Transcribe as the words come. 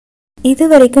இது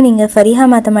வரைக்கும் நீங்க ஃபரிஹா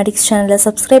மேத்தமேட்டிக்ஸ் சேனலை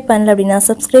சப்ஸ்கிரைப் பண்ணல அப்படினா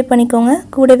சப்ஸ்கிரைப் பண்ணிக்கோங்க.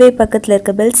 கூடவே பக்கத்துல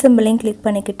இருக்க பெல் சிம்பலையும் கிளிக்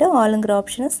பண்ணிக்கிட்டு ஆல்ங்கிற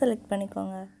ஆப்ஷனை செலக்ட்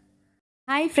பண்ணிக்கோங்க.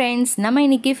 Hi friends, நம்ம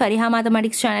இன்னைக்கு FARIHA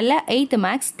Mathematics channel 8th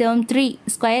Max term 3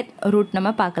 square root நம்ம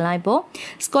பார்க்கலாம். இப்போ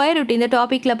square root இந்த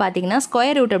டாபிக்ல பாத்தீங்கன்னா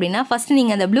square root அப்படினா ஃபர்ஸ்ட்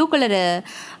நீங்க அந்த ப்ளூ கலர்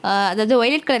அதாவது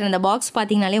violet கலர் அந்த பாக்ஸ்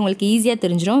பாத்தீங்கனாலே உங்களுக்கு ஈஸியா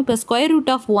தெரிஞ்சிரும். இப்போ square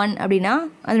root of 1 அப்படினா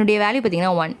அதனுடைய வேல்யூ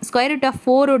பாத்தீங்கன்னா 1, square root of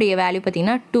 4 உடைய வேல்யூ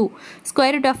பாத்தீங்கன்னா 2,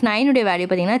 square root of 9 உடைய வேல்யூ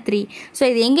பாத்தீங்கன்னா 3. சோ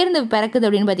இது எங்க இருந்து பிறக்குது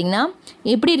அப்படினு பாத்தீங்கன்னா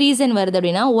எப்படி ரீசன் வருது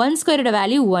அப்படினா 1 ஸ்கொயர் ஓட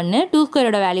வேல்யூ 1, 2 ஸ்கொயர்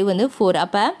ஓட வேல்யூ வந்து 4.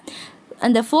 அப்ப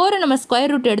அந்த 4 நம்ம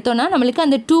ஸ்கொயர் ரூட் எடுத்தோம்னா நமக்கு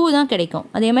அந்த 2 தான் கிடைக்கும்.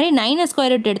 அதே மாதிரி 9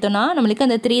 ஸ்கொயர் ரூட் எடுத்தோம்னா நமக்கு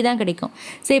அந்த 3 தான் கிடைக்கும்.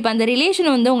 சோ இப்போ அந்த ரிலேஷன்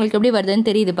வந்து உங்களுக்கு எப்படி வருதுன்னு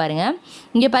தெரியுது பாருங்க.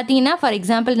 இங்க பாத்தீங்கன்னா ஃபார்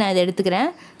எக்ஸாம்பிள் நான் இத எடுத்துக்கிறேன்.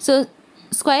 So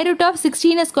square root of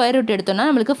 16 square root எடுத்தோம்னா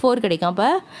நமக்கு 4 கிடைக்கும். அப்ப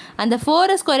அந்த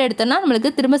 4 ஸ்கொயர் எடுத்தோம்னா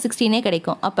நமக்கு திரும்ப 16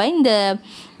 கிடைக்கும். அப்ப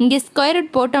இங்க ஸ்கொயர்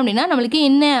ரூட் போட்டோம் அப்படினா நமக்கு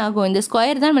என்ன ஆகும்? இந்த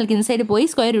ஸ்கொயர் தான் நமக்கு இந்த சைடு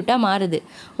போய் ஸ்கொயர் ரூட்டா மாறுது.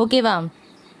 ஓகேவா?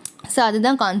 சோ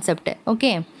அதுதான் கான்செப்ட். ஓகே,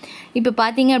 இப்போ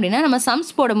பாத்தீங்க அப்படினா நம்ம சம்ஸ்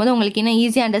போடும்போது உங்களுக்கு இன்னும்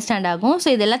ஈஸியா அண்டர்ஸ்டாண்ட் ஆகும். சோ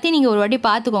இது எல்லாத்தையும் நீங்க ஒரு வாட்டி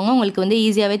பாத்துக்கோங்க, உங்களுக்கு வந்து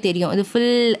ஈஸியாவே தெரியும். இது ஃபுல்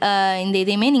இந்த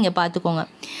இதையுமே நீங்க பாத்துக்கோங்க.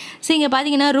 சோ இங்க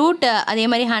பாத்தீங்கன்னா ரூட் அதே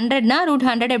மாதிரி 100 னா ரூட்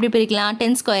 100 எப்படி பிரிக்கலாம்?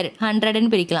 10 ஸ்கொயர் 100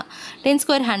 ன்னு பிரிக்கலாம். 10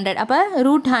 ஸ்கொயர் 100. அப்ப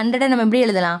ரூட் 100 நம்ம எப்படி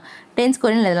எழுதலாம்? 10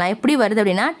 ஸ்கொயர் ன்னு எழுதலாம். எப்படி வருது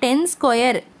அப்படினா 10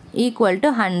 ஸ்கொயர் =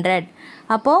 100.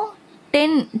 அப்போ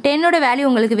 10 ஓட வேல்யூ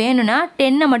உங்களுக்கு வேணும்னா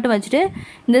 10 மட்டும் வச்சிட்டு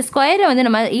இந்த ஸ்கொயரை வந்து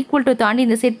நம்ம ஈக்குவல் டு தாண்டி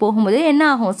இந்த சைடு போகும்போது என்ன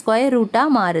ஆகும்? ஸ்கொயர் ரூட்டா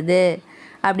மாறுது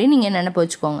அப்படி நீங்க நினைப்பு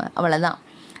வச்சுக்கோங்க. அவ்வளவுதான்.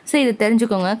 சோ இது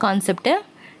தெரிஞ்சுக்கோங்க கான்செப்ட்.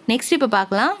 நெக்ஸ்ட் இப்ப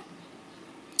பார்க்கலாம்.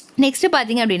 நெக்ஸ்ட்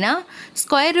பாத்தீங்க அப்படினா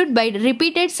square root by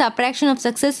repeated subtraction of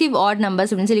successive odd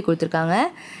numbers அப்படினு சொல்லி கொடுத்திருக்காங்க.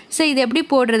 சோ இது எப்படி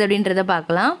போடுறது அப்படின்றத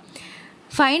பார்க்கலாம்.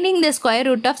 Finding the square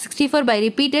root of 64 by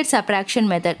repeated subtraction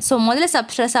method. So முதல்ல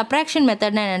subtraction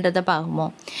method என்னன்றதை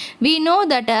பார்ப்போம். We know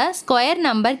that a square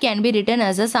number can be written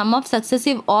as a sum of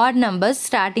successive odd numbers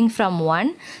starting from 1.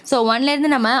 So 1ல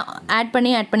இருந்து நம்ம add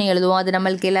பண்ணி எழுதுவோம். அது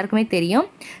நமக்கு எல்லாருக்குமே தெரியும்.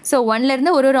 So 1ல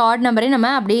இருந்து ஒரு odd number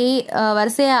நம்ம அப்படியே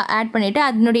வரிசையா ஆட் பண்ணிட்டு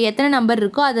அதனுடைய எத்தனை நம்பர்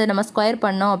இருக்கோ அதை நம்ம ஸ்கொயர்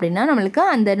பண்ணோம் அப்படினா நமக்கு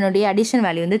அதனுடைய அடிஷன்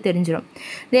வேல்யூ வந்து தெரிஞ்சிரும்.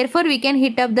 Therefore we can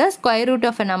hit up the square root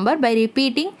of a number by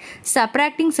repeating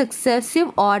subtracting successive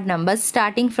odd numbers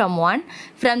starting from 1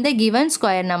 from the given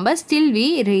square number till we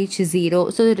reach 0.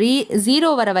 So 0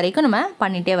 வர வரைக்கும் நம்ம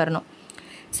பண்ணிட்டே வரணும்.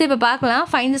 சோ இப்போ பார்க்கலாம்.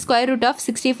 find the square root of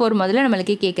 64 முதல்ல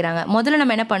நமக்கு கேக்குறாங்க. முதல்ல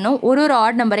நம்ம என்ன பண்ணோம்? ஒரு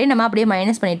odd நம்பரை நம்ம அப்படியே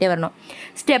மைனஸ் பண்ணிட்டே வரணும்.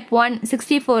 ஸ்டெப் 1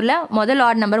 64ல முதல்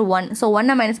odd நம்பர் 1. சோ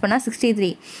 1 மைனஸ் பண்ணா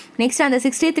 63. நெக்ஸ்ட் அந்த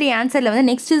 63 ஆன்சர்ல வந்து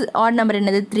நெக்ஸ்ட் odd நம்பர்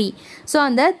என்னது? 3. சோ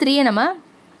அந்த 3 நம்ம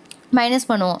மைனஸ்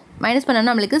பண்ணுவோம். மைனஸ் பண்ணா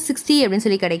நமக்கு 60 அப்படினு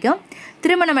சொல்லி கிடைக்கும்.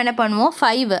 திரும்ப நம்ம என்ன பண்ணுவோம்?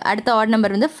 5. அடுத்த ஆட்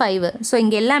நம்பர் வந்து 5. சோ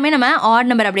இங்க எல்லாமே நம்ம ஆட்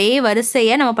நம்பர் அப்படியே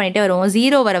வரிசையா நம்ம பண்ணிட்டே வருவோம்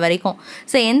 0 வர வரைக்கும்.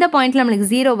 சோ எந்த பாயிண்ட்ல நமக்கு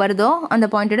 0 வருதோ அந்த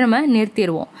பாயிண்டோட நம்ம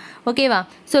நிறுத்திடுவோம். ஓகேவா?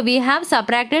 So we have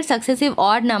subtracted successive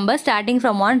odd numbers starting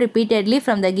from 1 repeatedly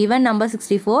from the given number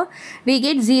 64. We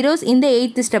get zeros in the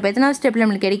 8th step. எத்தனாவது ஸ்டெப்ல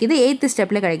நமக்கு கிடைக்குது? 8th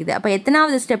ஸ்டெப்ல கிடைக்குது. அப்ப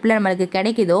எத்தனாவது ஸ்டெப்ல நமக்கு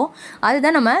கிடைக்குதோ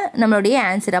அதுதான் நம்மளுடைய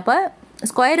ஆன்சர். அப்ப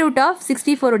square root of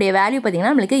 64 உடைய வேல்யூ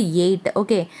பாத்தீங்கன்னா நமக்கு 8.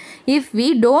 Okay, if we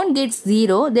don't get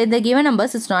 0 then the given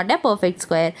numbers is not a perfect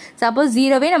square. suppose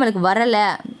 0வே நமக்கு வரல,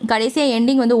 கடைசியா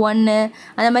எண்டிங் வந்து 1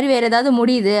 அந்த மாதிரி வேற ஏதாவது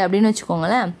முடியுது அப்படினு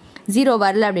வெச்சுக்கோங்களேன். 0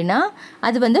 வரல அப்படினா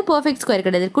அது வந்து perfect square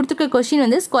கிடையாது. கொடுத்திருக்க क्वेश्चन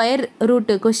வந்து ஸ்கொயர்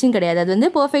ரூட் क्वेश्चन கிடையாது. அது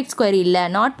வந்து perfect square இல்ல,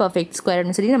 not perfect square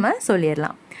னு சொல்லி நம்ம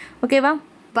சொல்லிரலாம். ஓகேவா?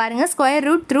 பாருங்க, square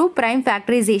root through prime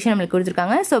factorisation நமக்கு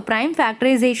கொடுத்துருக்காங்க. ஸோ பிரைம்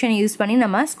ஃபேக்டரைசேஷன் யூஸ் பண்ணி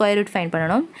நம்ம ஸ்கொயர் ரூட் ஃபைண்ட்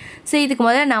பண்ணணும். ஸோ இதுக்கு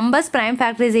முதல்ல numbers prime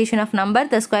factorisation of number,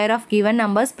 the square of given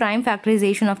numbers, prime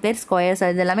factorisation of their squares,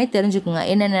 அது எல்லாமே தெரிஞ்சுக்குங்க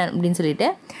என்னென்ன அப்படின்னு சொல்லிட்டு.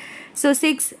 ஸோ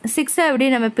 6 எப்படி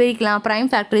நம்ம பிரிக்கலாம்?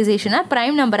 பிரைம் ஃபேக்டரைசேஷனாக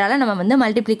பிரைம் நம்பரால் நம்ம வந்து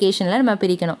மல்டிப்ளிகேஷனில் நம்ம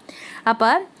பிரிக்கணும்.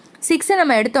 அப்போ 6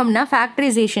 நம்ம எடுத்தோம்னா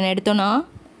ஃபேக்டரைசேஷன் எடுத்தோம்னா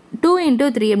 2 ×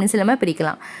 3 அப்படின்னு சொல்லி நம்ம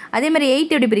பிரிக்கலாம். அதே மாதிரி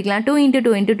 8 எப்படி பிரிக்கலாம்? 2 ×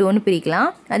 2 × 2ன்னு பிரிக்கலாம்.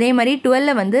 அதே மாதிரி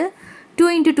 12 வந்து 2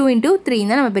 × 2 × 3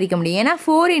 தான் நம்ம பிரிக்க முடியும். ஏன்னா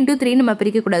 4 × 3 நம்ம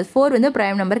பிரிக்கக்கூடாது. 4 வந்து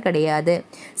பிரைம் நம்பர் கிடையாது.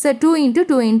 ஸோ 2 ×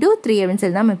 2 × 3 அப்படின்னு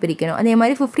சொல்லி தான் நம்ம பிரிக்கணும். அதே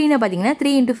மாதிரி 15 பார்த்தீங்கன்னா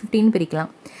 3 × 15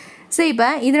 பிரிக்கலாம். ஸோ இப்போ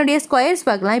இதனுடைய ஸ்கொயர்ஸ்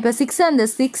பார்க்கலாம். இப்போ 6 அந்த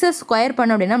 6 ஸ்கொயர்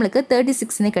பண்ணோம் அப்படின்னா நம்மளுக்கு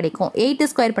 36 கிடைக்கும். 8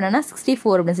 ஸ்கொயர் பண்ணால்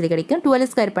 64 அப்படின்னு சொல்லி கிடைக்கும். 12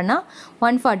 ஸ்கொயர் பண்ணால்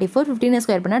 144, 15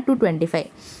 ஸ்கொயர் பண்ணால் 225.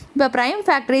 இப்போ prime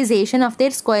factorisation of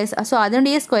their squares, so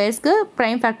அதனுடைய ஸ்கொயர்ஸ்க்கு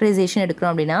பிரைம் ஃபேக்டரைசேஷன்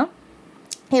எடுக்கிறோம் அப்படின்னா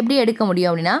எப்படி எடுக்க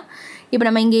முடியும் அப்படின்னா, இப்போ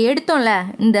நம்ம இங்கே எடுத்தோம்ல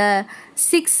இந்த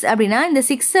 6 அப்படின்னா இந்த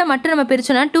 6 மட்டும் நம்ம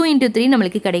பிரிச்சோம்னா 2 × 3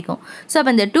 நம்மளுக்கு கிடைக்கும். ஸோ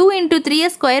அப்போ இந்த 2 × 3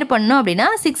 ஸ்கொயர் பண்ணோம் அப்படின்னா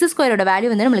 6 ஸ்கொயரோட வேல்யூ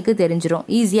வந்து நம்மளுக்கு தெரிஞ்சிடும்.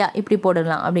 ஈஸியாக இப்படி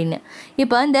போடலாம் அப்படின்னு.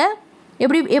 இப்போ இந்த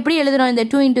எப்படி எழுதுறோம் இந்த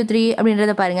 2 × 3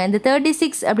 அப்படின்றத பாருங்கள். இந்த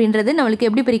 36 அப்படின்றது நம்மளுக்கு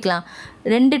எப்படி பிரிக்கலாம்?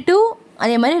 2 2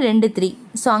 அதே மாதிரி 2 3.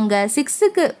 ஸோ அங்கே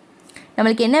 6க்கு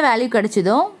நம்மளுக்கு என்ன வேல்யூ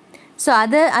கிடைச்சதோ ஸோ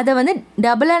அதை வந்து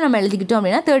டபுளாக நம்ம எழுதிக்கிட்டோம்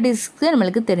அப்படின்னா 36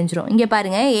 நம்மளுக்கு தெரிஞ்சிடும். இங்கே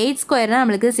பாருங்கள் 8 ஸ்கொயர்னால்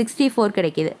நம்மளுக்கு 64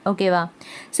 கிடைக்கிது. ஓகேவா?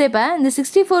 ஸோ இப்போ இந்த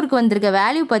 64க்கு வந்திருக்க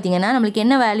வேல்யூ பார்த்தீங்கன்னா நம்மளுக்கு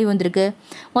என்ன வேல்யூ வந்திருக்கு,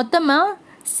 மொத்தமாக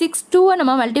 6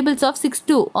 நம்ம மல்டிபிள்ஸ் ஆஃப்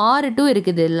 6 6 2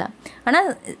 இருக்குது இல்லை, ஆனால்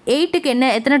 8க்கு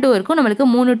எத்தனை 2 இருக்கும், நம்மளுக்கு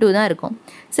 3 2 தான் இருக்கும்.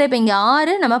 ஸோ இப்போ இங்கே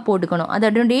 6 நம்ம போட்டுக்கணும்,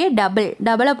 அதோடைய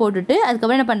டபுளாக போட்டுட்டு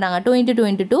அதுக்கப்புறம் என்ன பண்ணுறாங்க 2 × 2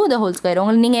 × 2 the whole square.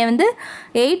 உங்களுக்கு நீங்கள் வந்து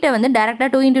 8 வந்து டேரெக்டாக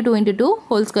 2 × 2 × 2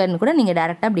 whole squareனு கூட நீங்கள்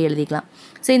டேரெக்டாக அப்படி எழுதிக்கலாம்.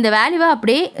 ஸோ இந்த வேல்யூவை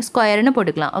அப்படியே ஸ்கொயர்னு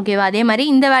போட்டுக்கலாம். ஓகேவா? அதே மாதிரி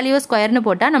இந்த வேல்யூவை ஸ்கொயர்னு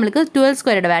போட்டால் நம்மளுக்கு 12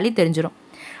 ஸ்கொயரோட வேல்யூ தெரிஞ்சிடும்.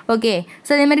 ஓகே.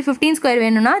 ஸோ அதே மாதிரி 15 ஸ்கொயர்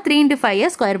வேணும்னா 3 ×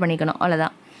 5 ஸ்கொயர் பண்ணிக்கணும்,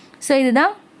 அவ்வளோதான். ஸோ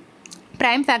இதுதான்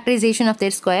prime factorization of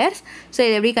their squares. So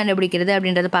இது எப்படி கண்டுபிடிக்கிறது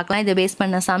அப்படின்றத பார்க்கலாம். இதை பேஸ்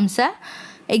பண்ண சம்ஸை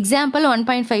எக்ஸாம்பிள்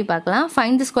 1.5 பார்க்கலாம்.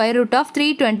 Find the square root of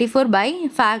 324 by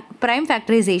prime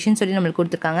factorisation சொல்லி நம்மளுக்கு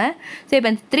கொடுத்துருக்காங்க. ஸோ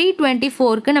இப்போ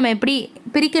 324க்கு நம்ம எப்படி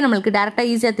பிரிக்க நம்மளுக்கு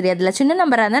டேரெக்டாக ஈஸியாக தெரியாதுல்ல, சின்ன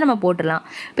நம்பராக இருந்தால் நம்ம போட்டுடலாம்,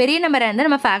 பெரிய நம்பராக இருந்தால்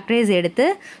நம்ம ஃபேக்டரைஸ் எடுத்து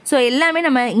ஸோ எல்லாமே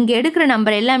நம்ம இங்கே எடுக்கிற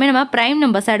நம்பர் எல்லாமே நம்ம ப்ரைம்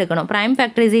நம்பர்ஸாக எடுக்கணும். ப்ரைம்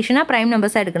ஃபேக்டரைசேஷனாக ப்ரைம்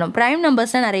நம்பர்ஸாக எடுக்கணும். ப்ரைம்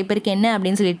நம்பர்ஸ்னால் நிறைய பேருக்கு என்ன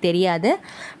அப்படின்னு சொல்லிட்டு தெரியாது.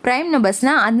 ப்ரைம்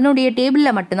நம்பர்ஸ்னால் அதனுடைய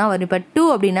டேபிளில் மட்டும்தான் வரும். இப்போ 2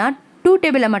 அப்படின்னா 2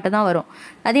 டேபிளில் மட்டும் தான் வரும்.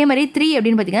 அதே மாதிரி 3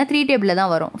 அப்படின்னு பார்த்தீங்கன்னா 3 டேபிளில் தான்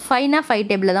வரும். 5னா 5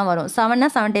 டேபிளில் தான் வரும். 7னா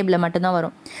 7 டேபிளில் மட்டும் தான்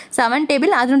வரும். 7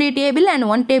 டேபிள் அதனுடைய டேபிள் அண்ட்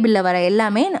 1 டேபிளில் வர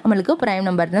எல்லாமே நம்மளுக்கு ப்ரைம்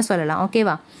நம்பர்னு சொல்லலாம்.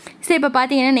 ஓகேவா? சரி, இப்போ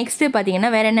பார்த்தீங்கன்னா நெக்ஸ்ட்டு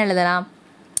பார்த்தீங்கன்னா வேறு என்ன எழுதலாம்.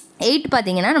 8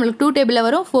 பார்த்தீங்கன்னா நம்மளுக்கு 2 டேபிளில்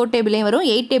வரும், 4 டேபிளையும் வரும்,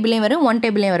 8 டேபிளையும் வரும், 1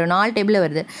 டேபிளையும் வரும், 4 டேபிளில்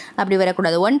வருது. அப்படி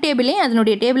வரக்கூடாது. 1 டேபிளையும்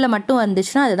அதனுடைய டேபிளில் மட்டும்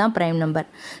வந்துச்சுன்னா அதுதான் ப்ரைம் நம்பர்.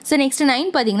 ஸோ நெக்ஸ்ட்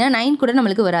 9 பார்த்தீங்கன்னா 9 கூட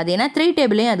நம்மளுக்கு வராது, ஏன்னா 3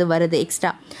 டேபிளையும் அது வருது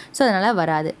எக்ஸ்ட்ரா, ஸோ அதனால்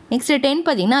வராது. நெக்ஸ்ட் 10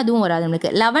 பார்த்தீங்கன்னா அதுவும் வராது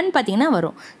நம்மளுக்கு. 11 பார்த்தீங்கன்னா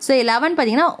வரும். ஸோ 11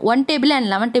 பார்த்தீங்கன்னா 1 டேபிள்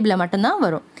அண்ட் 11 டேபிளில் மட்டும்தான்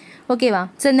வரும். ஓகேவா?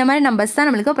 ஸோ இந்த மாதிரி நம்பர்ஸ் தான்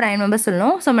நம்மளுக்கு ப்ரைம் நம்பர்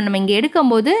சொல்லணும். ஸோ நம்ம இங்கே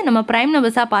எடுக்கும்போது நம்ம ப்ரைம்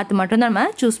நம்பர்ஸாக பார்த்து மட்டும்தான் நம்ம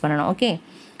சூஸ் பண்ணணும். ஓகே,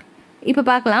 இப்போ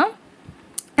பார்க்கலாம்.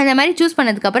 அந்த மாதிரி சூஸ்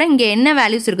பண்ணதுக்கப்புறம் இங்கே என்ன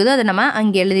வேல்யூஸ் இருக்குதோ அதை நம்ம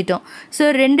அங்கே எழுதிட்டோம். ஸோ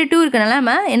 2 2 இருக்கனால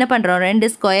நம்ம என்ன பண்ணுறோம், 2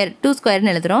 ஸ்கொயர் 2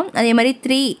 ஸ்கொயர்னு எழுதுகிறோம். அதே மாதிரி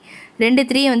 2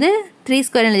 3 வந்து 3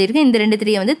 ஸ்கொயர்னு எழுதிருக்கு. இந்த 2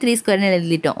 3 வந்து 3 ஸ்கொயர்னு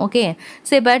எழுதிட்டோம். ஓகே.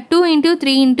 ஸோ இப்போ 2 ×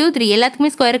 3 × 3 எல்லாத்துக்குமே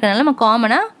ஸ்கொயர் இருக்கனால நம்ம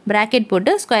காமனாக ப்ராக்கெட்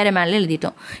போட்டு ஸ்கொயரை மேலே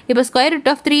எழுதிட்டோம். இப்போ square root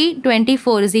of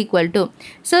 324 is equal to,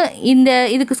 so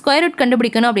இதுக்கு ஸ்கொயர் ரூட்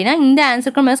கண்டுபிடிக்கணும் அப்படின்னா இந்த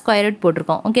ஆன்சருக்கு நம்ம ஸ்கொயர் ரூட்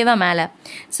போட்டிருக்கோம். ஓகேவா? மேலே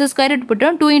ஸோ ஸ்கொயர் ரூட்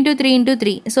போட்டோம். 2 × 3 ×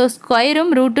 3 ஸோ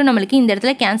ஸ்கொயரும் ரூட்டும் நம்மளுக்கு இந்த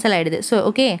இடத்துல கேன்சல் ஆகிடுது. ஸோ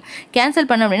ஓகே,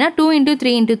 கேன்சல் பண்ணோம் அப்படின்னா 2 ×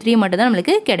 3 × 3 மட்டும் தான்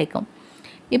நம்மளுக்கு கிடைக்கும்.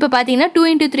 இப்போ பார்த்தீங்கன்னா 2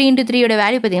 × 3 × 3யோட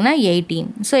வேல்யூ பார்த்தீங்கன்னா 18.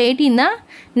 ஸோ 18 தான்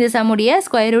இந்த சம்முடைய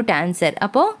ஸ்கொயர் ரூட் ஆன்சர்.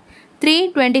 அப்போது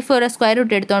 324 ஸ்கொயர்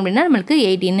ரூட் எடுத்தோம் அப்படின்னா நம்மளுக்கு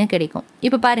 18 கிடைக்கும்.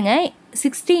 இப்போ பாருங்கள்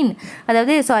 16,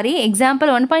 அதாவது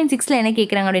எக்ஸாம்பிள் 1.6ல் என்ன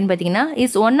கேட்குறாங்க அப்படின்னு பார்த்தீங்கன்னா,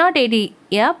 இஸ்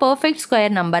 108 பர்ஃபெக்ட்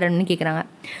ஸ்கொயர் நம்பர் அப்படின்னு கேட்குறாங்க.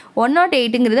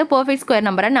 108ங்கிறது பர்ஃபெக்ட் ஸ்கொயர்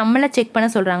நம்பரை நம்மளை செக் பண்ண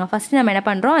சொல்கிறாங்க. ஃபஸ்ட்டு நம்ம என்ன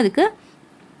பண்ணுறோம், அதுக்கு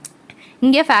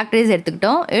இங்கே ஃபேக்டரைஸ்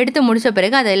எடுத்துக்கிட்டோம். எடுத்து முடித்த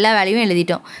பிறகு அதை எல்லா வேல்யூவும்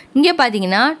எழுதிட்டோம். இங்கே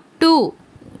பார்த்தீங்கன்னா 2,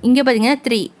 இங்கே பார்த்தீங்கன்னா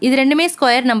 3, இது ரெண்டுமே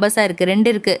ஸ்கொயர் நம்பர்ஸாக இருக்குது, 2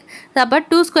 இருக்குது. அப்போ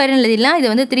 2 ஸ்கொயர்னு எழுதிடலாம், இது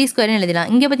வந்து 3 ஸ்கொயர்னு எழுதிடலாம்.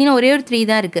 இங்கே பார்த்தீங்கன்னா ஒரே ஒரு 3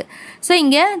 தான் இருக்குது. ஸோ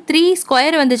இங்கே 3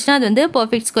 ஸ்கொயர் வந்துச்சுன்னா அது வந்து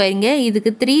பர்ஃபெக்ட் ஸ்கொயர். இங்கே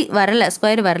இதுக்கு 3 வரல,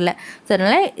 ஸ்கொயர் வரல. ஸோ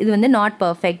அதனால் இது வந்து நாட்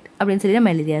பர்ஃபெக்ட் அப்படின்னு சொல்லி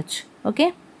நம்ம எழுதியாச்சு. ஓகே,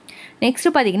 நெக்ஸ்ட்டு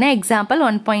பார்த்தீங்கன்னா எக்ஸாம்பிள்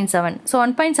 1.7. ஸோ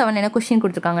 1.7 என்ன கொஸ்டின்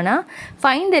கொடுத்துருக்காங்கன்னா,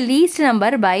 find the least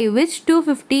number by which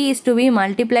 250 is to be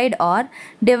multiplied R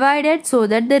divided so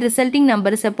that the resulting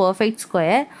number is a perfect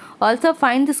square. Also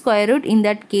find the square root in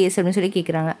that case அப்படின்னு சொல்லி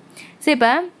கேட்குறாங்க. So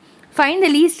இப்போ find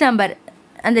the least number,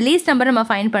 அந்த least number நம்ம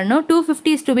find பண்ணணும்.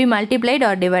 250 is to be multiplied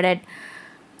R divided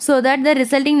so that the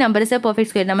resulting number is a perfect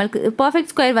square. நம்மளுக்கு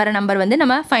perfect square வர number வந்து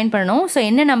நம்ம ஃபைண்ட் பண்ணணும். ஸோ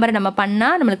என்ன நம்பரை நம்ம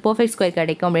பண்ணால் நம்மளுக்கு பர்ஃபெக்ட் ஸ்கொயர்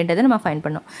கிடைக்கும் அப்படின்றத நம்ம ஃபைண்ட்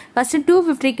பண்ணணும். ஃபஸ்ட்டு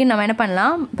 250க்கு நம்ம என்ன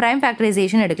பண்ணலாம், ப்ரைம்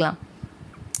ஃபேக்டரைசேஷன் எடுக்கலாம்.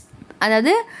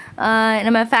 அதாவது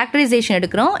நம்ம ஃபேக்டரைசேஷன்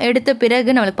எடுக்கிறோம். எடுத்த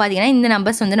பிறகு நம்மளுக்கு பார்த்தீங்கன்னா இந்த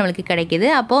நம்பர்ஸ் வந்து நம்மளுக்கு கிடைக்கிது.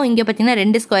 அப்போது இங்கே பார்த்தீங்கன்னா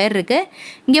 2 ஸ்கொயர் இருக்குது,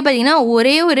 இங்கே பார்த்தீங்கன்னா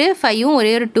ஒரே ஒரு 5ம்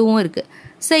ஒரே ஒரு 2ம் இருக்குது.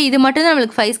 ஸோ இது மட்டும் தான்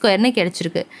நம்மளுக்கு 5 ஸ்கொயர்னு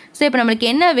கிடச்சிருக்கு. ஸோ இப்போ நம்மளுக்கு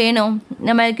என்ன வேணும்,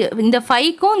 நம்மளுக்கு இந்த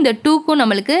 5க்கும் இந்த 2க்கும்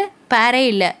நம்மளுக்கு பேரே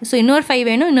இல்லை. ஸோ இன்னொரு 5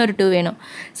 வேணும், இன்னொரு 2 வேணும்.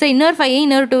 ஸோ இன்னொரு 5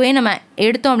 இன்னொரு 2 நம்ம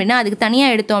எடுத்தோம் அப்படின்னா, அதுக்கு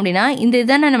தனியாக எடுத்தோம் அப்படின்னா இந்த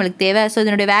இதுதானே நம்மளுக்கு தேவை. ஸோ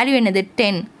இதனுடைய வேல்யூ என்னது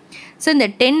 10. ஸோ இந்த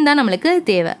 10 தான் நம்மளுக்கு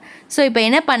தேவை. ஸோ இப்போ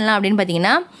என்ன பண்ணலாம் அப்படின்னு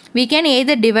பார்த்தீங்கன்னா, we can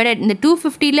either divided, இந்த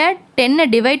 250ல் 10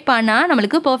 டிவைட் பண்ணால்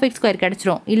நம்மளுக்கு பர்ஃபெக்ட் ஸ்கொயர்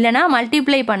கிடச்சிரும், இல்லைனா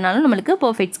மல்டிப்ளை பண்ணாலும் நம்மளுக்கு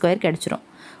பர்ஃபெக்ட் ஸ்கொயர் கிடச்சிரும்.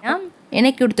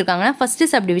 எனக்கு கொடுத்துருக்காங்கன்னா ஃபஸ்ட்டு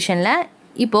சப்டிவிஷனில்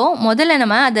இப்போது முதல்ல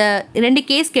நம்ம அதை 2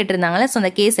 கேஸ் கேட்டிருந்தாங்களே, ஸோ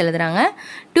அந்த கேஸ் எழுதுறாங்க.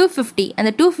 250,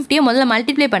 அந்த 250யை முதல்ல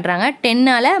மல்டிப்ளை பண்ணுறாங்க,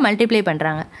 10ஆல் மல்டிப்ளை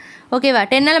பண்ணுறாங்க. ஓகேவா?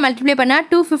 10ஆல் மல்டிப்ளை பண்ணால்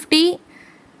 250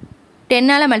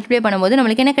 10ஆல் மல்டிப்ளை பண்ணும்போது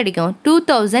நம்மளுக்கு என்ன கிடைக்கும்,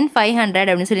 2500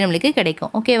 அப்படின்னு சொல்லி நம்மளுக்கு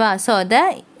கிடைக்கும். ஓகேவா? ஸோ அதை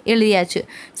எழுதியாச்சு.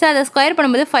 ஸோ அதை ஸ்கொயர்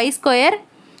பண்ணும்போது 5 ஸ்கொயர்,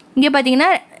 இங்கே பார்த்தீங்கன்னா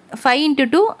 5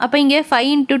 × 2, அப்போ இங்கே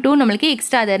 5 × 2 நம்மளுக்கு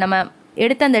எக்ஸ்ட்ரா அதை நம்ம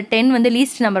எடுத்த அந்த 10 வந்து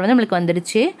லீஸ்ட் நம்பர் வந்து நம்மளுக்கு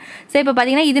வந்துருச்சு. ஸோ இப்போ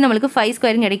பார்த்தீங்கன்னா இது நம்மளுக்கு 5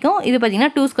 ஸ்கொயர்னு கிடைக்கும், இது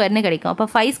பார்த்தீங்கன்னா 2 ஸ்கொயர்னு கிடைக்கும். அப்போ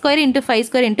 5 ஸ்கொயர் இன்ட்டு 5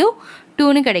 ஸ்கொயர் இன்ட்டு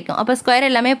 2ன்னு கிடைக்கும். அப்போ ஸ்கொயர்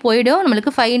எல்லாமே போயிடும்,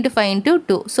 நம்மளுக்கு 5 இன்ட்டு 5 இன்ட்டு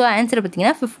 2. ஸோ ஆன்சர்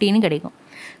பார்த்தீங்கன்னா 15 கிடைக்கும்.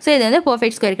 ஸோ இது வந்து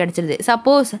பர்ஃபெக்ட் ஸ்கொயர் கிடச்சிருது.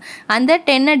 சப்போஸ் அந்த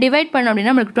 10 டிவைட் பண்ணோம்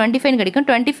அப்படின்னா நம்மளுக்கு 25 கிடைக்கும்.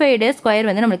 25 ஸ்கொயர்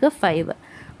வந்து நம்மளுக்கு 5.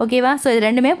 ஓகேவா? ஸோ இது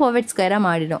ரெண்டுமே பர்ஃபெக்ட் ஸ்கொயராக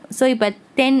மாறிடும். ஸோ இப்போ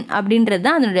 10 அப்படின்றது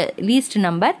தான் அதனோட லீஸ்ட்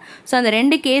நம்பர். ஸோ அந்த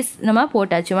 2 கேஸ் நம்ம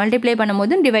போட்டாச்சு, மல்டிப்ளை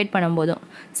பண்ணும்போதும் டிவைட் பண்ணும்போதும்.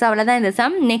 ஸோ அவ்வளோதான் இந்த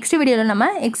சம். நெக்ஸ்ட் வீடியோவில்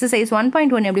நம்ம எக்ஸசைஸ்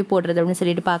 1.1 எப்படி போடுறது அப்படின்னு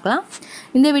சொல்லிட்டு பார்க்கலாம்.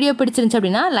 இந்த வீடியோ பிடிச்சிருந்துச்சு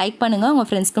அப்படின்னா லைக் பண்ணுங்கள், உங்கள்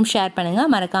ஃப்ரெண்ட்ஸ்க்கும் ஷேர்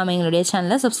பண்ணுங்கள், மறக்காமல் எங்களுடைய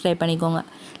சேனலை சப்ஸ்கிரைப் பண்ணிக்கோங்க.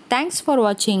 தேங்க்ஸ் ஃபார்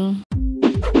வாட்சிங்.